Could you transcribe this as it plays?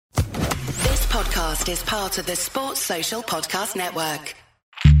podcast is part of the Sports Social Podcast Network.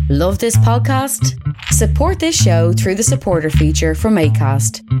 Love this podcast? Support this show through the supporter feature from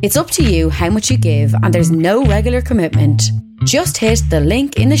Acast. It's up to you how much you give and there's no regular commitment. Just hit the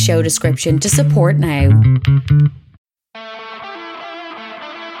link in the show description to support now.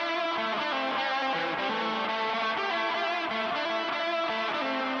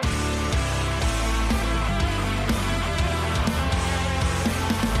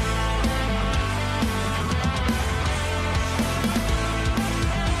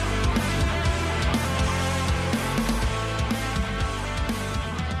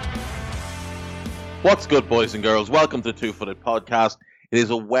 What's good, boys and girls? Welcome to Two Footed Podcast. It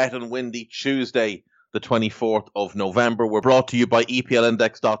is a wet and windy Tuesday, the 24th of November. We're brought to you by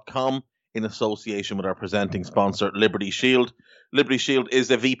EPLindex.com in association with our presenting sponsor, Liberty Shield. Liberty Shield is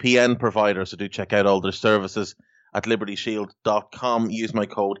a VPN provider, so do check out all their services at libertyshield.com. Use my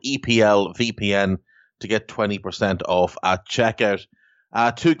code EPLVPN to get 20% off at checkout.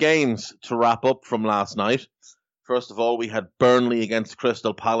 Two games to wrap up from last night. First of all, we had Burnley against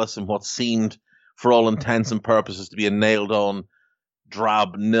Crystal Palace in what seemed, for all intents and purposes, to be a nailed-on,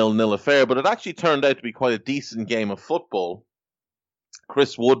 drab 0-0 affair, but it actually turned out to be quite a decent game of football.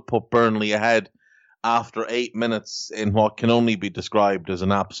 Chris Wood put Burnley ahead after 8 minutes in what can only be described as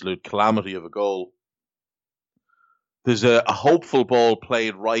an absolute calamity of a goal. There's a hopeful ball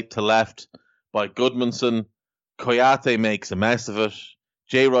played right to left by Goodmanson. Kouyate makes a mess of it.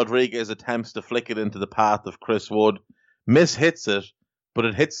 Jay Rodriguez attempts to flick it into the path of Chris Wood, mishits it, but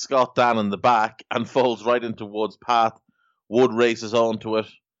it hits Scott Dan in the back and falls right into Wood's path. Wood races onto it.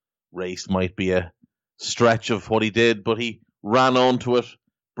 Race might be a stretch of what he did, but he ran onto it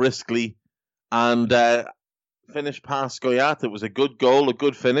briskly and finished past Kouyate. It was a good goal, a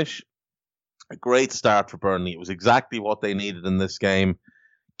good finish, a great start for Burnley. It was exactly what they needed in this game,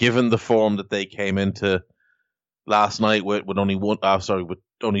 given the form that they came into last night with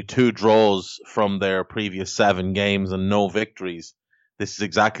only two draws from their previous 7 games and no victories. This is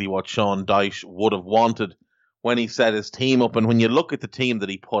exactly what Sean Dyche would have wanted when he set his team up. And when you look at the team that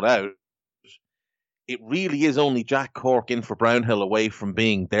he put out, it really is only Jack Cork in for Brownhill away from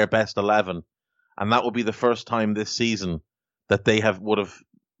being their best 11. And that will be the first time this season that they would have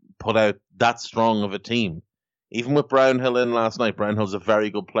put out that strong of a team. Even with Brownhill in last night, Brownhill's a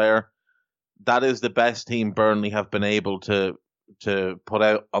very good player. That is the best team Burnley have been able to put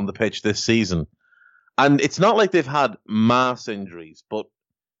out on the pitch this season. And it's not like they've had mass injuries, but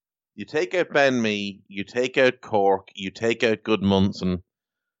you take out Ben Mee, you take out Cork, you take out Goodmanson,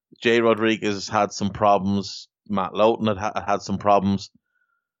 Jay Rodriguez has had some problems, Matt Lowton had some problems.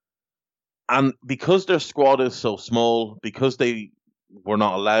 And because their squad is so small, because they were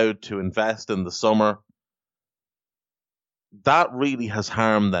not allowed to invest in the summer, that really has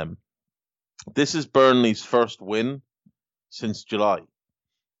harmed them. This is Burnley's first win since July.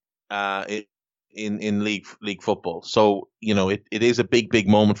 In league football. So, you know, it is a big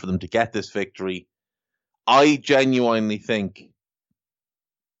moment for them to get this victory. I genuinely think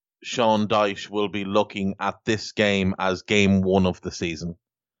Sean Dyche will be looking at this game as game 1 of the season.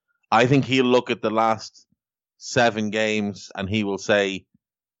 I think he'll look at the last 7 games and he will say,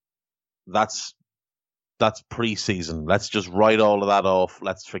 that's pre-season. Let's just write all of that off.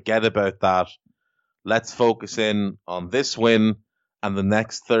 Let's forget about that. Let's focus in on this win. And the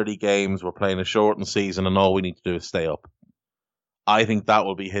next 30 games, we're playing a shortened season and all we need to do is stay up. I think that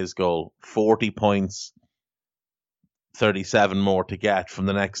will be his goal. 40 points, 37 more to get from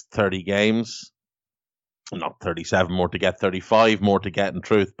the next 30 games. Not 37 more to get, 35 more to get in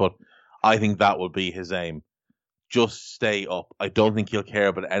truth, but I think that will be his aim. Just stay up. I don't think he'll care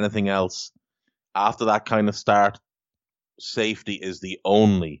about anything else. After that kind of start, safety is the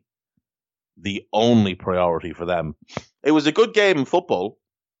only priority for them. It was a good game in football,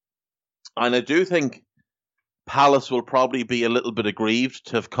 and I do think Palace will probably be a little bit aggrieved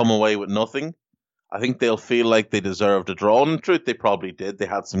to have come away with nothing. I think they'll feel like they deserved a draw, and in truth, they probably did. They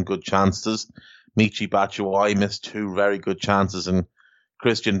had some good chances. Michy Batshuayi missed 2 very good chances, and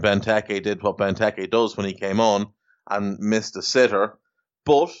Christian Benteke did what Benteke does when he came on and missed a sitter.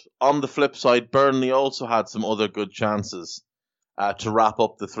 But on the flip side, Burnley also had some other good chances to wrap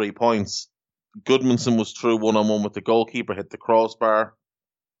up the 3 points. Goodmanson was through 1-on-1 with the goalkeeper, hit the crossbar.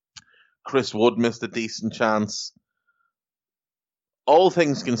 Chris Wood missed a decent chance. All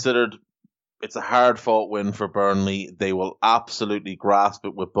things considered, it's a hard-fought win for Burnley. They will absolutely grasp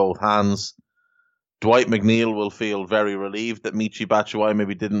it with both hands. Dwight McNeil will feel very relieved that Michy Batshuayi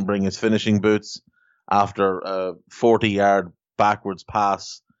maybe didn't bring his finishing boots after a 40-yard backwards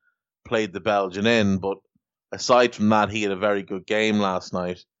pass played the Belgian in. But aside from that, he had a very good game last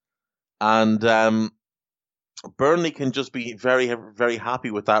night. And Burnley can just be very, very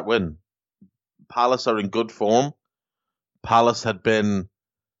happy with that win. Palace are in good form. Palace had been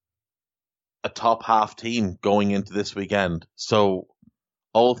a top half team going into this weekend. So,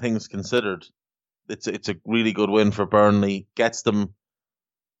 all things considered, it's a really good win for Burnley. Gets them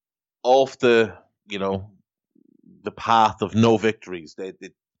off the path of no victories.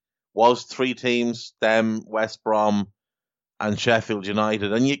 It was three teams: them, West Brom, and Sheffield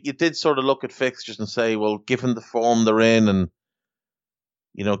United. And you did sort of look at fixtures and say, well, given the form they're in, and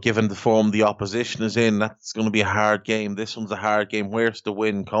given the form the opposition is in, that's going to be a hard game. This one's a hard game. Where's the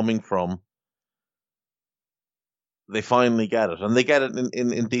win coming from? They finally get it, and they get it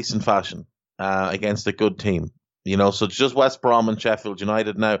in decent fashion against a good team. So it's just West Brom and Sheffield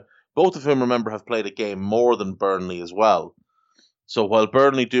United now, both of whom, remember, have played a game more than Burnley as well. So while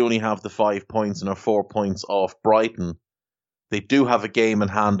Burnley do only have the 5 points and are 4 points off Brighton, they do have a game in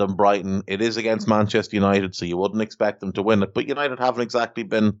hand on Brighton. It is against Manchester United, so you wouldn't expect them to win it. But United haven't exactly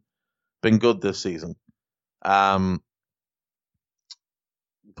been good this season. But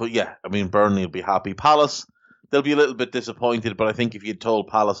yeah, I mean, Burnley will be happy. Palace, they'll be a little bit disappointed, but I think if you'd told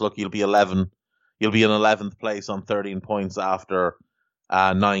Palace, look, you'll be in 11th place on 13 points after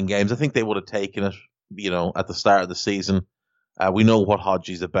 9 games, I think they would have taken it, at the start of the season. We know what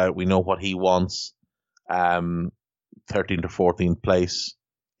Hodgie's about. We know what he wants. 13th to 14th place,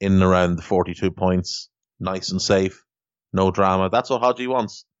 in and around the 42 points. Nice and safe. No drama. That's what Hodgie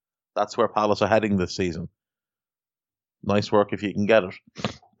wants. That's where Palace are heading this season. Nice work if you can get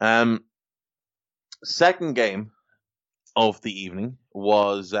it. Second game of the evening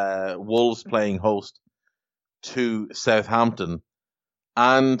was Wolves playing host to Southampton.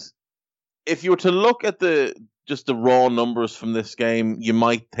 And if you were to look at just the raw numbers from this game, you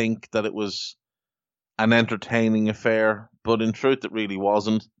might think that it was an entertaining affair, but in truth it really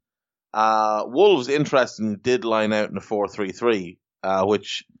wasn't. Wolves, interestingly, did line out in a 4-3-3,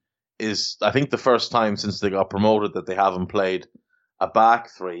 which is, I think, the first time since they got promoted that they haven't played a back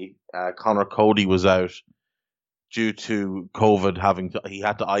three. Connor Cody was out due to COVID, he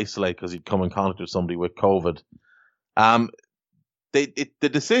had to isolate because he'd come in contact with somebody with COVID. The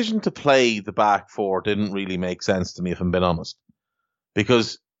decision to play the back four didn't really make sense to me, if I'm being honest,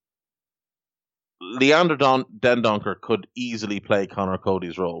 because Leander Dendoncker could easily play Connor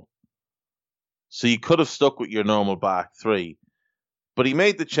Cody's role. So you could have stuck with your normal back three. But he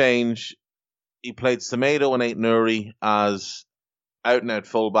made the change. He played Semedo and Aït-Nouri as out-and-out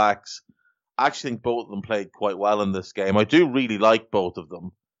fullbacks. I actually think both of them played quite well in this game. I do really like both of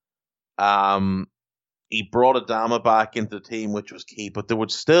them. He brought Adama back into the team, which was key, but they were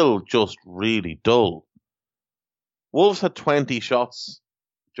still just really dull. Wolves had 20 shots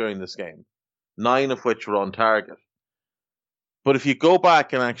during this game, 9 of which were on target. But if you go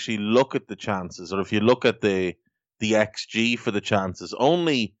back and actually look at the chances, or if you look at the XG for the chances,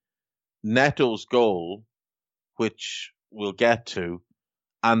 only Neto's goal, which we'll get to,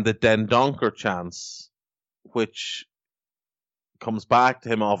 and the Dendoncker chance, which comes back to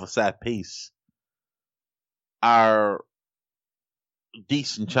him off a set piece, are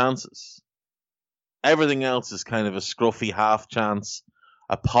decent chances. Everything else is kind of a scruffy half chance,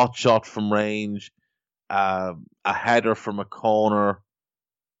 a pot shot from range, a header from a corner.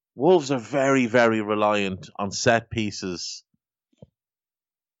 Wolves are very, very reliant on set pieces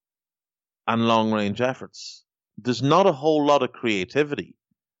and long range efforts. There's not a whole lot of creativity.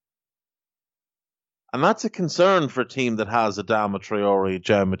 And that's a concern for a team that has Adama Traore,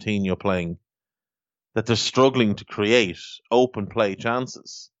 João Moutinho playing, that they're struggling to create open play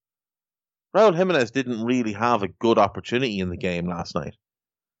chances. Raul Jimenez didn't really have a good opportunity in the game last night.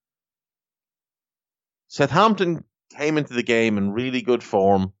 Southampton came into the game in really good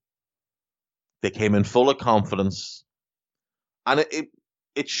form. They came in full of confidence. And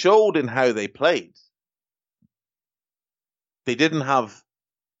it showed in how they played. They didn't have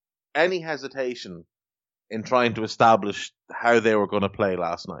any hesitation in trying to establish how they were going to play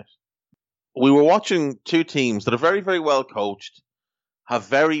last night. We were watching two teams that are very, very well coached, have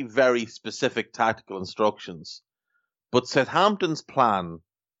very, very specific tactical instructions. But Southampton's plan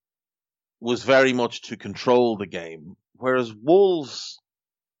was very much to control the game, whereas Wolves'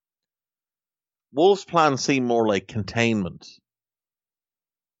 plan seemed more like containment.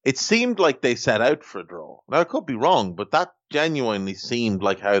 It seemed like they set out for a draw. Now, I could be wrong, but that genuinely seemed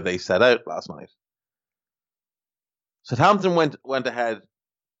like how they set out last night. Southampton went ahead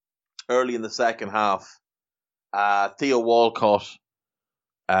early in the second half. Theo Walcott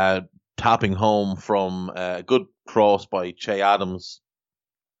tapping home from a good cross by Che Adams.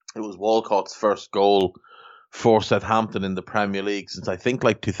 It was Walcott's first goal for Southampton in the Premier League since I think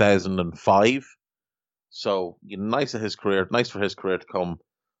like 2005. So nice for his career to come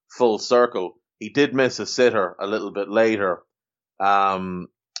full circle. He did miss a sitter a little bit later.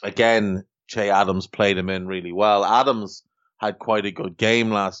 Again, Che Adams played him in really well. Adams had quite a good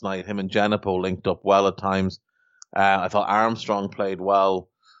game last night. Him and Genipo linked up well at times. I thought Armstrong played well.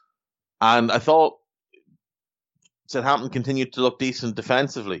 And I thought Southampton continued to look decent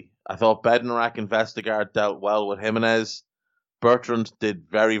defensively. I thought Bednarak and Vestergaard dealt well with Jimenez. Bertrand did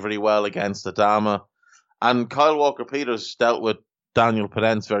very, very well against Adama. And Kyle Walker-Peters dealt with Daniel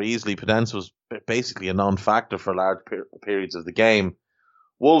Podence very easily. Podence was basically a non-factor for large periods of the game.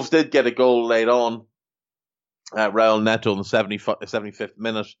 Wolves did get a goal late on. Raul Neto in the 75th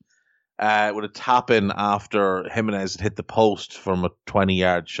minute with a tap-in after Jimenez had hit the post from a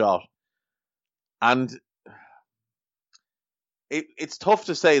 20-yard shot. And it's tough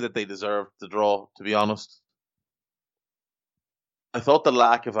to say that they deserved the draw, to be honest. I thought the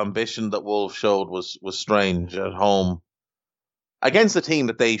lack of ambition that Wolves showed was strange at home against a team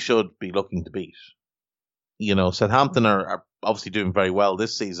that they should be looking to beat. Southampton are obviously doing very well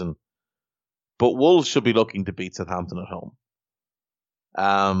this season, but Wolves should be looking to beat Southampton at home.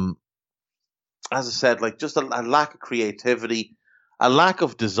 As I said, just a lack of creativity, a lack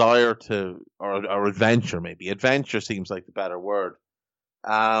of desire or adventure, maybe. Adventure seems like the better word.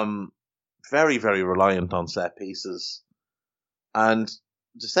 Very, very reliant on set pieces. And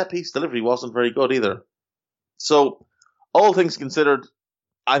the set piece delivery wasn't very good either. So, all things considered,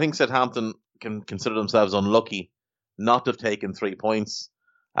 I think Southampton can consider themselves unlucky not to have taken 3 points.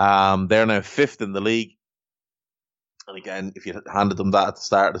 They're now 5th in the league. And again, if you handed them that at the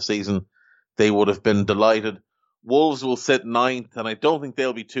start of the season, they would have been delighted. Wolves will sit 9th, and I don't think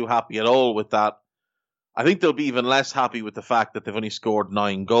they'll be too happy at all with that. I think they'll be even less happy with the fact that they've only scored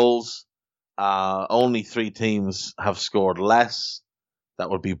 9 goals. Only 3 teams have scored less. That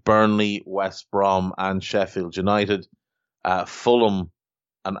would be Burnley, West Brom, and Sheffield United. Fulham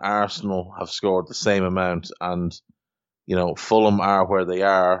and Arsenal have scored the same amount, and Fulham are where they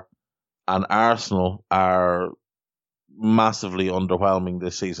are, and Arsenal are massively underwhelming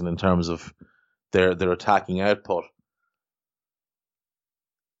this season in terms of their attacking output.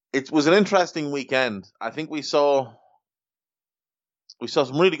 It was an interesting weekend. I think we saw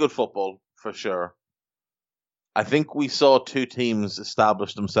some really good football, for sure. I think we saw 2 teams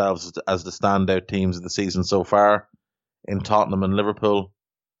establish themselves as the standout teams of the season so far in Tottenham and Liverpool.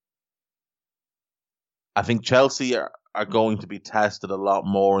 I think Chelsea are going to be tested a lot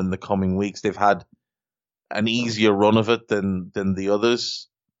more in the coming weeks. They've had an easier run of it than the others.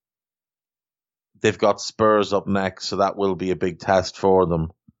 They've got Spurs up next, so that will be a big test for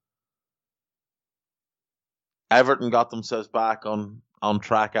them. Everton got themselves back on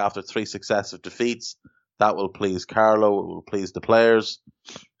track after 3 successive defeats. That will please Carlo. It will please the players.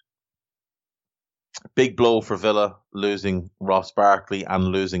 Big blow for Villa, losing Ross Barkley and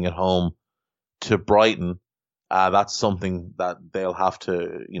losing at home to Brighton. That's something that they'll have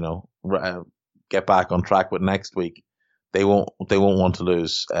to, get back on track with next week. They won't want to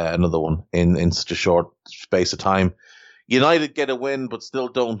lose another one in such a short space of time. United get a win, but still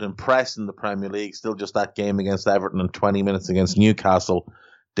don't impress in the Premier League. Still just that game against Everton and 20 minutes against Newcastle.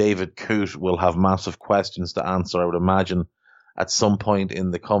 David Coote will have massive questions to answer, I would imagine, at some point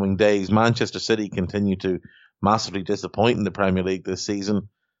in the coming days. Manchester City continue to massively disappoint in the Premier League this season.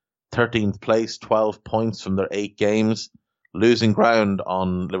 13th place, 12 points from their 8 games, losing ground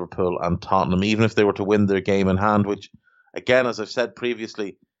on Liverpool and Tottenham, even if they were to win their game in hand, which, again, as I've said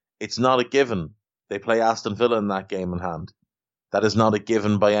previously, it's not a given. They play Aston Villa in that game in hand. That is not a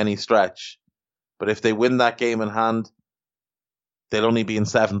given by any stretch. But if they win that game in hand, they'll only be in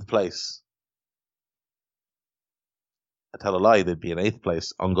 7th place. I tell a lie, they'd be in 8th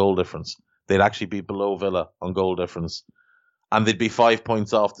place on goal difference. They'd actually be below Villa on goal difference. And they'd be 5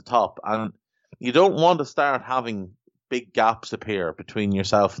 points off the top. And you don't want to start having big gaps appear between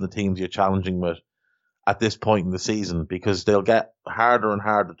yourself and the teams you're challenging with at this point in the season, because they'll get harder and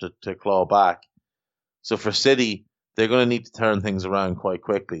harder to claw back. So for City, they're going to need to turn things around quite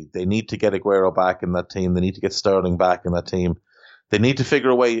quickly. They need to get Aguero back in that team. They need to get Sterling back in that team. They need to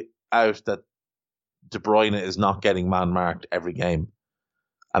figure a way out that De Bruyne is not getting man-marked every game,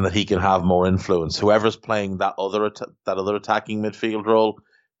 and that he can have more influence. Whoever's playing that other attacking midfield role,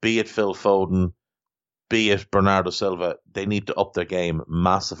 be it Phil Foden, be it Bernardo Silva, they need to up their game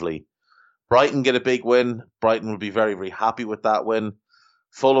massively. Brighton get a big win. Brighton will be very, very happy with that win.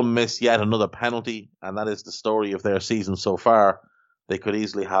 Fulham miss yet another penalty, and that is the story of their season so far. They could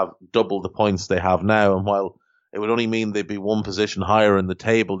easily have double the points they have now, and while it would only mean they'd be 1 position higher in the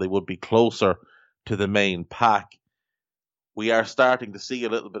table, they would be closer to the main pack. We are starting to see a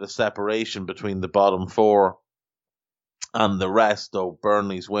little bit of separation between the bottom four and the rest, though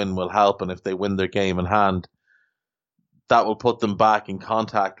Burnley's win will help, and if they win their game in hand, that will put them back in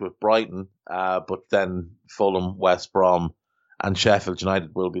contact with Brighton, but then Fulham, West Brom and Sheffield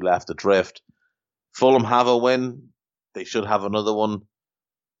United will be left adrift. Fulham have a win, they should have another one.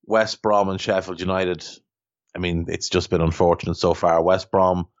 West Brom and Sheffield United, I mean, it's just been unfortunate so far. West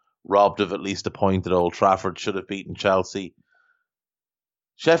Brom robbed of at least a point at Old Trafford, should have beaten Chelsea.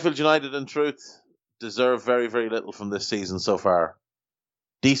 Sheffield United, in truth, deserve very, very little from this season so far.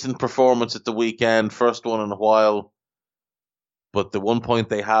 Decent performance at the weekend, first one in a while, but the 1 point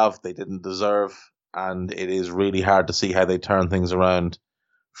they have, they didn't deserve, and it is really hard to see how they turn things around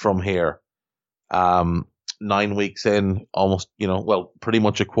from here. 9 weeks in, almost, pretty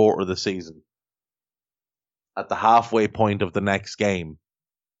much a quarter of the season. At the halfway point of the next game,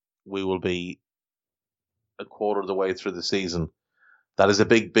 we will be a quarter of the way through the season. That is a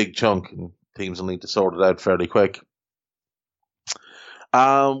big, big chunk, and teams will need to sort it out fairly quick.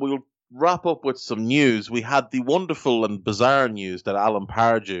 We'll wrap up with some news. We had the wonderful and bizarre news that Alan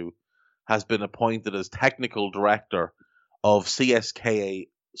Pardew has been appointed as technical director of CSKA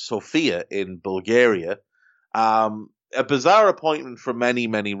Sofia in Bulgaria. A bizarre appointment for many,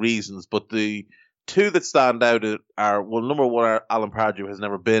 many reasons, but the two that stand out are, well, number one, Alan Pardew has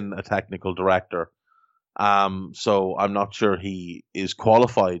never been a technical director. So I'm not sure he is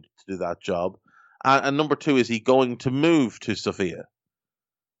qualified to do that job. And number two, is he going to move to Sofia?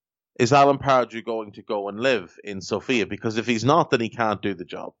 Is Alan Pardew going to go and live in Sofia? Because if he's not, then he can't do the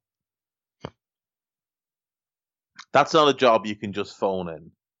job. That's not a job you can just phone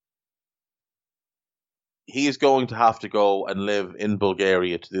in. He is going to have to go and live in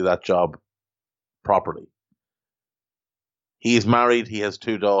Bulgaria to do that job properly. He is married, he has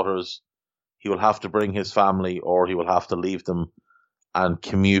 2 daughters. He will have to bring his family, or he will have to leave them and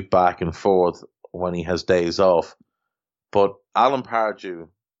commute back and forth when he has days off. But Alan Pardew,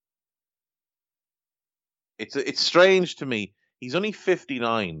 it's strange to me. He's only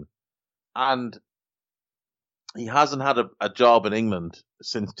 59, and he hasn't had a job in England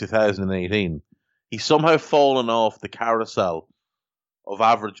since 2018. He's somehow fallen off the carousel of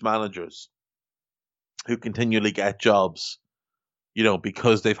average managers who continually get jobs,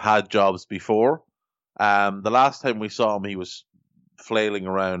 because they've had jobs before. The last time we saw him, he was flailing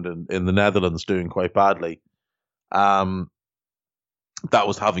around in the Netherlands doing quite badly. That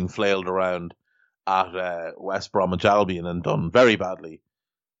was having flailed around at West Bromwich Albion and done very badly.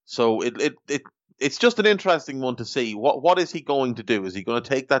 So it's just an interesting one to see. What is he going to do? Is he going to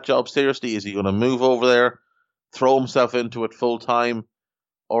take that job seriously? Is he going to move over there, throw himself into it full time,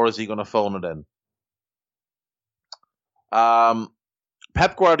 or is he going to phone it in?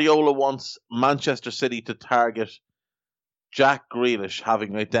 Pep Guardiola wants Manchester City to target Jack Grealish,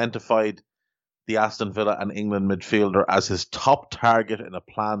 having identified the Aston Villa and England midfielder as his top target in a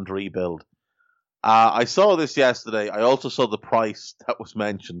planned rebuild. I saw this yesterday. I also saw the price that was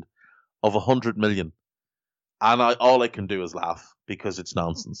mentioned of 100 million. And all I can do is laugh, because it's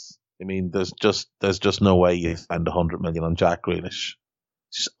nonsense. I mean, there's just no way you spend 100 million on Jack Grealish.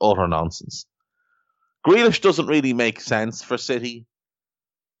 It's just utter nonsense. Grealish doesn't really make sense for City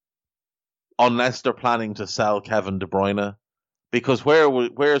unless they're planning to sell Kevin De Bruyne, because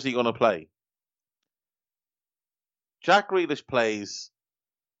where is he going to play? Jack Grealish plays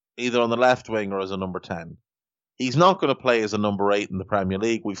either on the left wing or as a number 10. He's not going to play as a number 8 in the Premier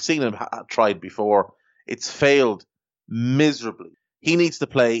League. We've seen him tried before. It's failed miserably. He needs to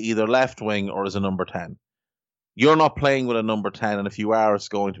play either left wing or as a number 10. You're not playing with a number 10, and if you are, it's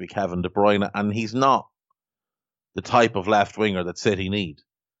going to be Kevin De Bruyne, and he's not the type of left winger that City need.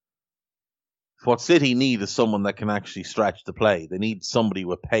 What City need is someone that can actually stretch the play. They need somebody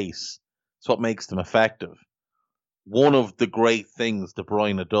with pace. It's what makes them effective. One of the great things De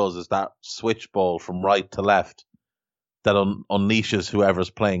Bruyne does is that switch ball from right to left that unleashes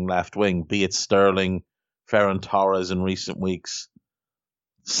whoever's playing left wing, be it Sterling, Ferran Torres in recent weeks,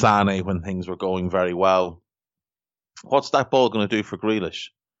 Sané when things were going very well. What's that ball going to do for Grealish?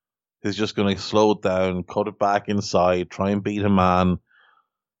 He's just going to slow it down, cut it back inside, try and beat a man.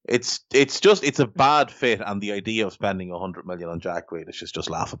 It's a bad fit, and the idea of spending 100 million on Jack Grealish is just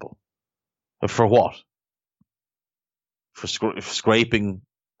laughable. For what? For scraping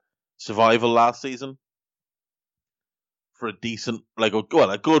survival last season? For a decent, a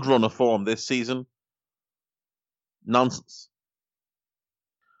good run of form this season? Nonsense.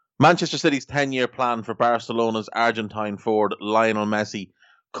 Manchester City's 10-year plan for Barcelona's Argentine forward Lionel Messi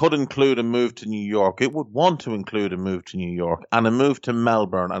could include a move to New York. It would want to include a move to New York and a move to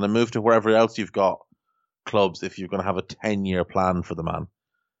Melbourne and a move to wherever else you've got clubs if you're going to have a 10-year plan for the man.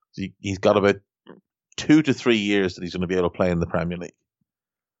 So he's got about 2 to 3 years that he's going to be able to play in the Premier League.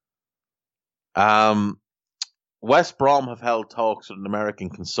 West Brom have held talks with an American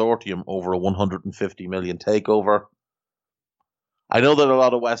consortium over a 150 million takeover. I know that a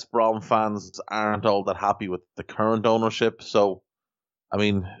lot of West Brom fans aren't all that happy with the current ownership, so I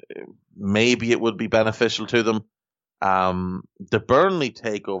mean, maybe it would be beneficial to them. The Burnley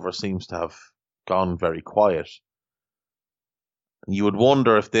takeover seems to have gone very quiet. You would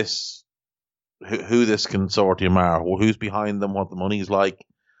wonder if who this consortium are, or who's behind them, what the money's like,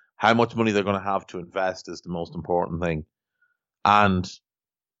 how much money they're going to have to invest is the most important thing. And,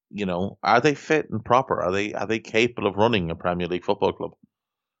 you know, are they fit and proper? Are they capable of running a Premier League football club?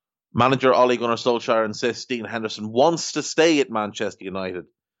 Manager Ole Gunnar Solskjaer insists Dean Henderson wants to stay at Manchester United,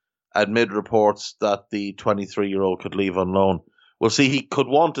 amid reports that the 23-year-old could leave on loan. We'll see, he could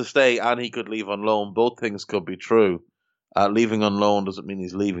want to stay and he could leave on loan. Both things could be true. Leaving on loan doesn't mean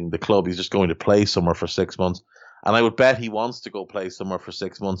he's leaving the club. He's just going to play somewhere for 6 months. And I would bet he wants to go play somewhere for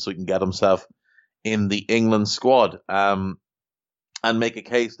 6 months so he can get himself in the England squad and make a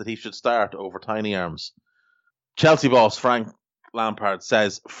case that he should start over Tiny Arms. Chelsea boss Frank Lampard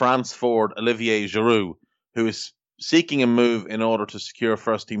says France forward Olivier Giroud, who is seeking a move in order to secure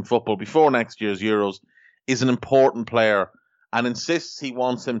first-team football before next year's Euros, is an important player and insists he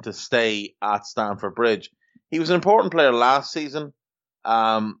wants him to stay at Stamford Bridge. He was an important player last season,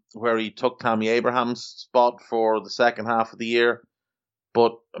 where he took Tammy Abraham's spot for the second half of the year.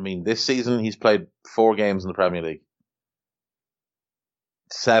 But, I mean, this season he's played 4 games in the Premier League.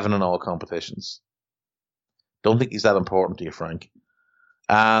 7 in all competitions. Don't think he's that important to you, Frank.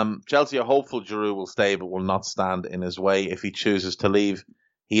 Chelsea are hopeful Giroud will stay, but will not stand in his way. If he chooses to leave,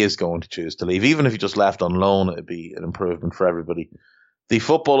 he is going to choose to leave. Even if he just left on loan, it would be an improvement for everybody. The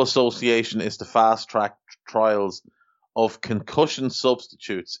Football Association is to fast-track trials of concussion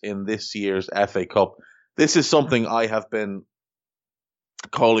substitutes in this year's FA Cup. This is something I have been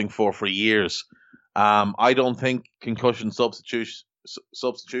calling for years. I don't think concussion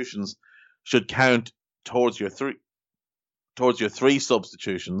substitutions should count towards your 3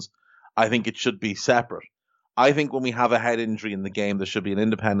 substitutions. I think it should be separate. I think when we have a head injury in the game, there should be an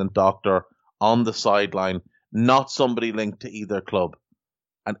independent doctor on the sideline, not somebody linked to either club.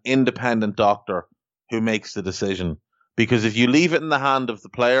 An independent doctor who makes the decision. Because if you leave it in the hand of the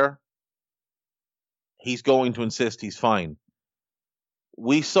player, he's going to insist he's fine.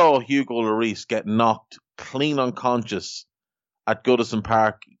 We saw Hugo Lloris get knocked clean unconscious at Goodison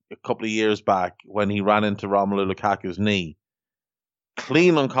Park a couple of years back when he ran into Romelu Lukaku's knee.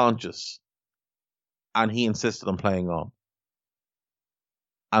 Clean unconscious. And he insisted on playing on.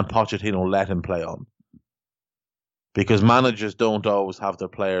 And Pochettino let him play on. Because managers don't always have their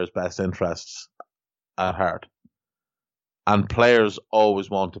players' best interests at heart. And players always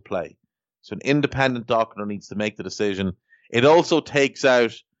want to play. So an independent doctor needs to make the decision. It also takes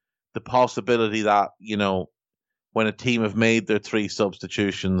out the possibility that, you know, when a team have made their 3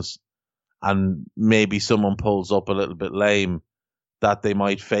 substitutions and maybe someone pulls up a little bit lame, that they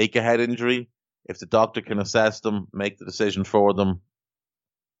might fake a head injury. If the doctor can assess them, make the decision for them.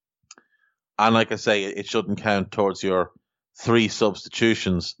 And like I say, it shouldn't count towards your 3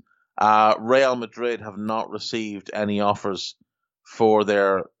 substitutions. Real Madrid have not received any offers for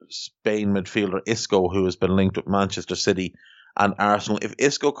their Spain midfielder Isco, who has been linked with Manchester City and Arsenal. If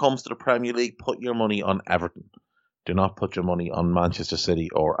Isco comes to the Premier League, put your money on Everton. Do not put your money on Manchester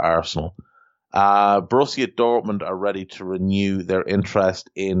City or Arsenal. Borussia Dortmund are ready to renew their interest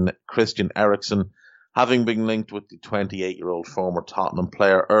in Christian Eriksen, having been linked with the 28-year-old former Tottenham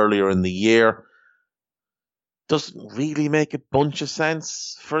player earlier in the year. Doesn't really make a bunch of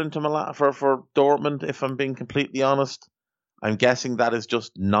sense for Inter Milan, for Dortmund, if I'm being completely honest. I'm guessing that is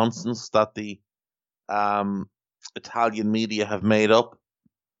just nonsense that the Italian media have made up.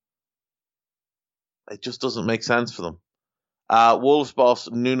 It just doesn't make sense for them. Wolves boss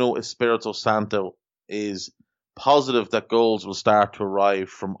Nuno Espirito Santo is positive that goals will start to arrive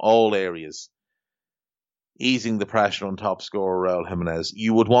from all areas, easing the pressure on top scorer Raul Jimenez.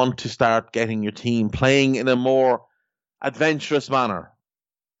 You would want to start getting your team playing in a more adventurous manner,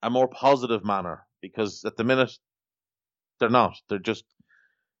 a more positive manner, because at the minute, they're not. They're just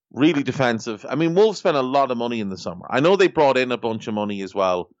really defensive. I mean, Wolves spent a lot of money in the summer. I know they brought in a bunch of money as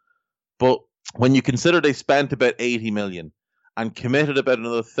well, but when you consider they spent about 80 million and committed about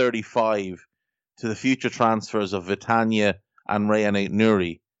another 35 to the future transfers of Vitania and Rayan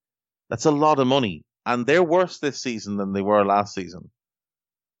Aït-Nouri, that's a lot of money. And they're worse this season than they were last season.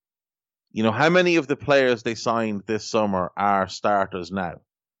 You know, how many of the players they signed this summer are starters now?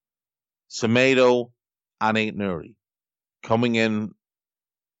 Semedo and Aït-Nouri coming in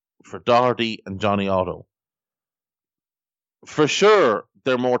for Doherty and Johnny Otto. For sure,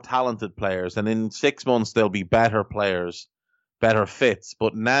 they're more talented players, and in 6 months they'll be better players, better fits.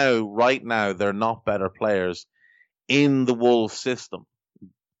 But right now, they're not better players in the Wolves system,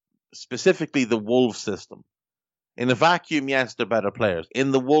 specifically the Wolves system. In a vacuum, yes, they're better players.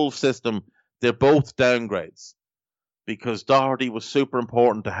 In the Wolves system, they're both downgrades because Doherty was super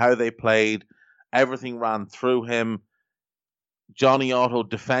important to how they played. Everything ran through him. Johnny Otto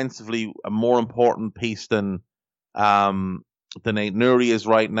defensively a more important piece than Aït-Nouri is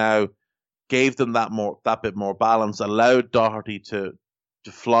right now. Gave them that bit more balance. Allowed Doherty to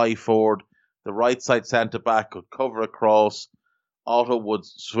fly forward. The right side centre back could cover across. Otto would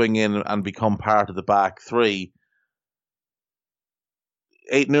swing in and become part of the back three.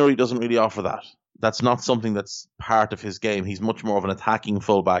 Aït-Nouri doesn't really offer that. That's not something that's part of his game. He's much more of an attacking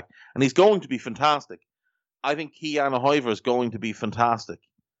fullback, and he's going to be fantastic. I think Ki-Jana Hoever is going to be fantastic.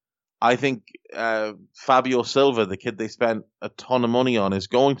 I think Fabio Silva, the kid they spent a ton of money on, is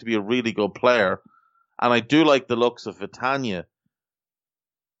going to be a really good player. And I do like the looks of Vitania.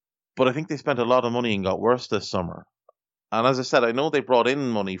 But I think they spent a lot of money and got worse this summer. And as I said, I know they brought in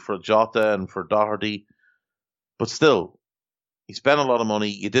money for Jota and for Doherty. But still, you spent a lot of money.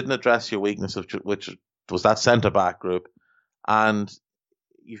 You didn't address your weakness, which was that centre-back group. And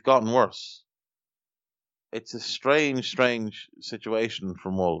you've gotten worse. It's a strange situation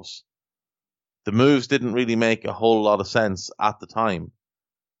from Wolves. The moves didn't really make a whole lot of sense at the time.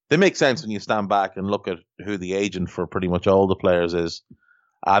 They make sense when you stand back and look at who the agent for pretty much all the players is.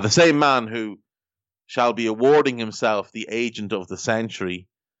 The same man who shall be awarding himself the agent of the century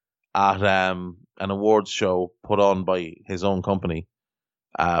at an awards show put on by his own company,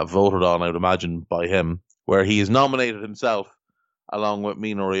 voted on, I would imagine, by him, where he is nominated himself along with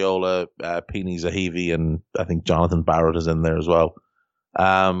Mino Raiola, Pini Zahavi, and I think Jonathan Barrett is in there as well.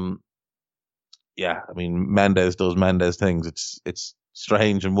 Yeah, I mean, Mendes does Mendes things. It's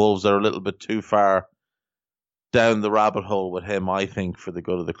strange, and Wolves are a little bit too far down the rabbit hole with him, I think, for the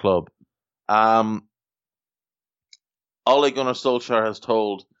good of the club. Ole Gunnar Solskjaer has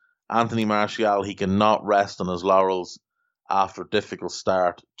told Anthony Martial he cannot rest on his laurels after a difficult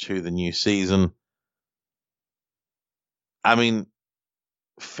start to the new season. I mean,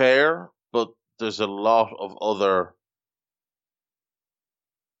 fair, but there's a lot of other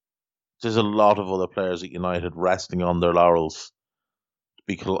players at United resting on their laurels,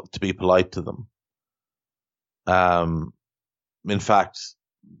 to be polite to them. In fact,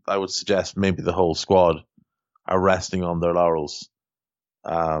 I would suggest maybe the whole squad are resting on their laurels.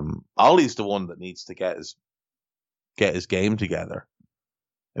 Ollie's the one that needs to get his game together.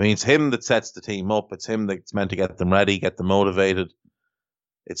 I mean, it's him that sets the team up. It's him that's meant to get them ready, get them motivated.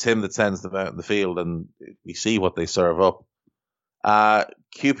 It's him that sends them out in the field, and we see what they serve up.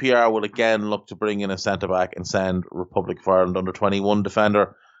 QPR will again look to bring in a centre-back and send Republic of Ireland under-21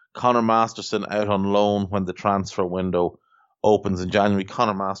 defender Conor Masterson out on loan when the transfer window opens in January.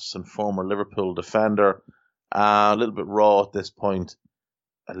 Conor Masterson, former Liverpool defender, a little bit raw at this point.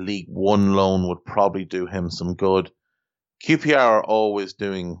 A League One loan would probably do him some good. QPR are always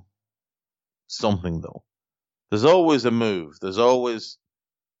doing something, though. There's always a move. There's always,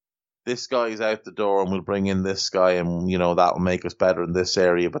 this guy's out the door and we'll bring in this guy and, you know, that'll make us better in this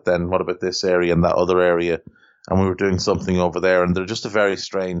area. But then what about this area and that other area? And we were doing something over there. And they're just a very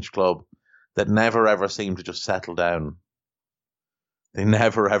strange club that never ever seem to just settle down. They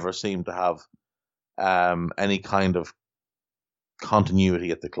never ever seem to have any kind of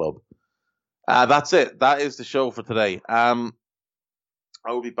continuity at the club. That's it. That is the show for today. I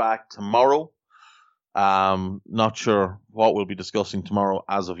will be back tomorrow. Not sure what we'll be discussing tomorrow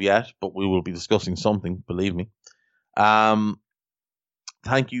as of yet, but we will be discussing something, believe me.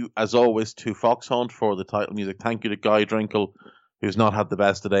 Thank you, as always, to Foxhunt for the title music. Thank you to Guy Drinkle, who's not had the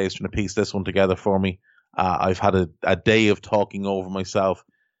best of days, trying to piece this one together for me. I've had a day of talking over myself,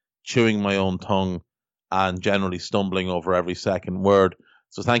 chewing my own tongue, and generally stumbling over every second word.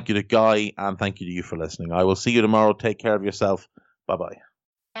 So thank you to Guy, and thank you to you for listening. I will see you tomorrow. Take care of yourself. Bye-bye.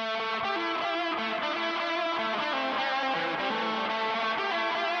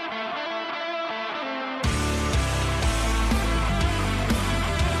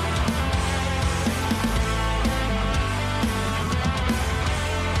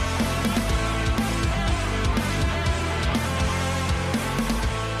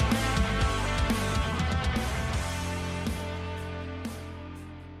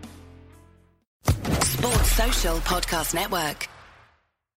 Social Podcast Network.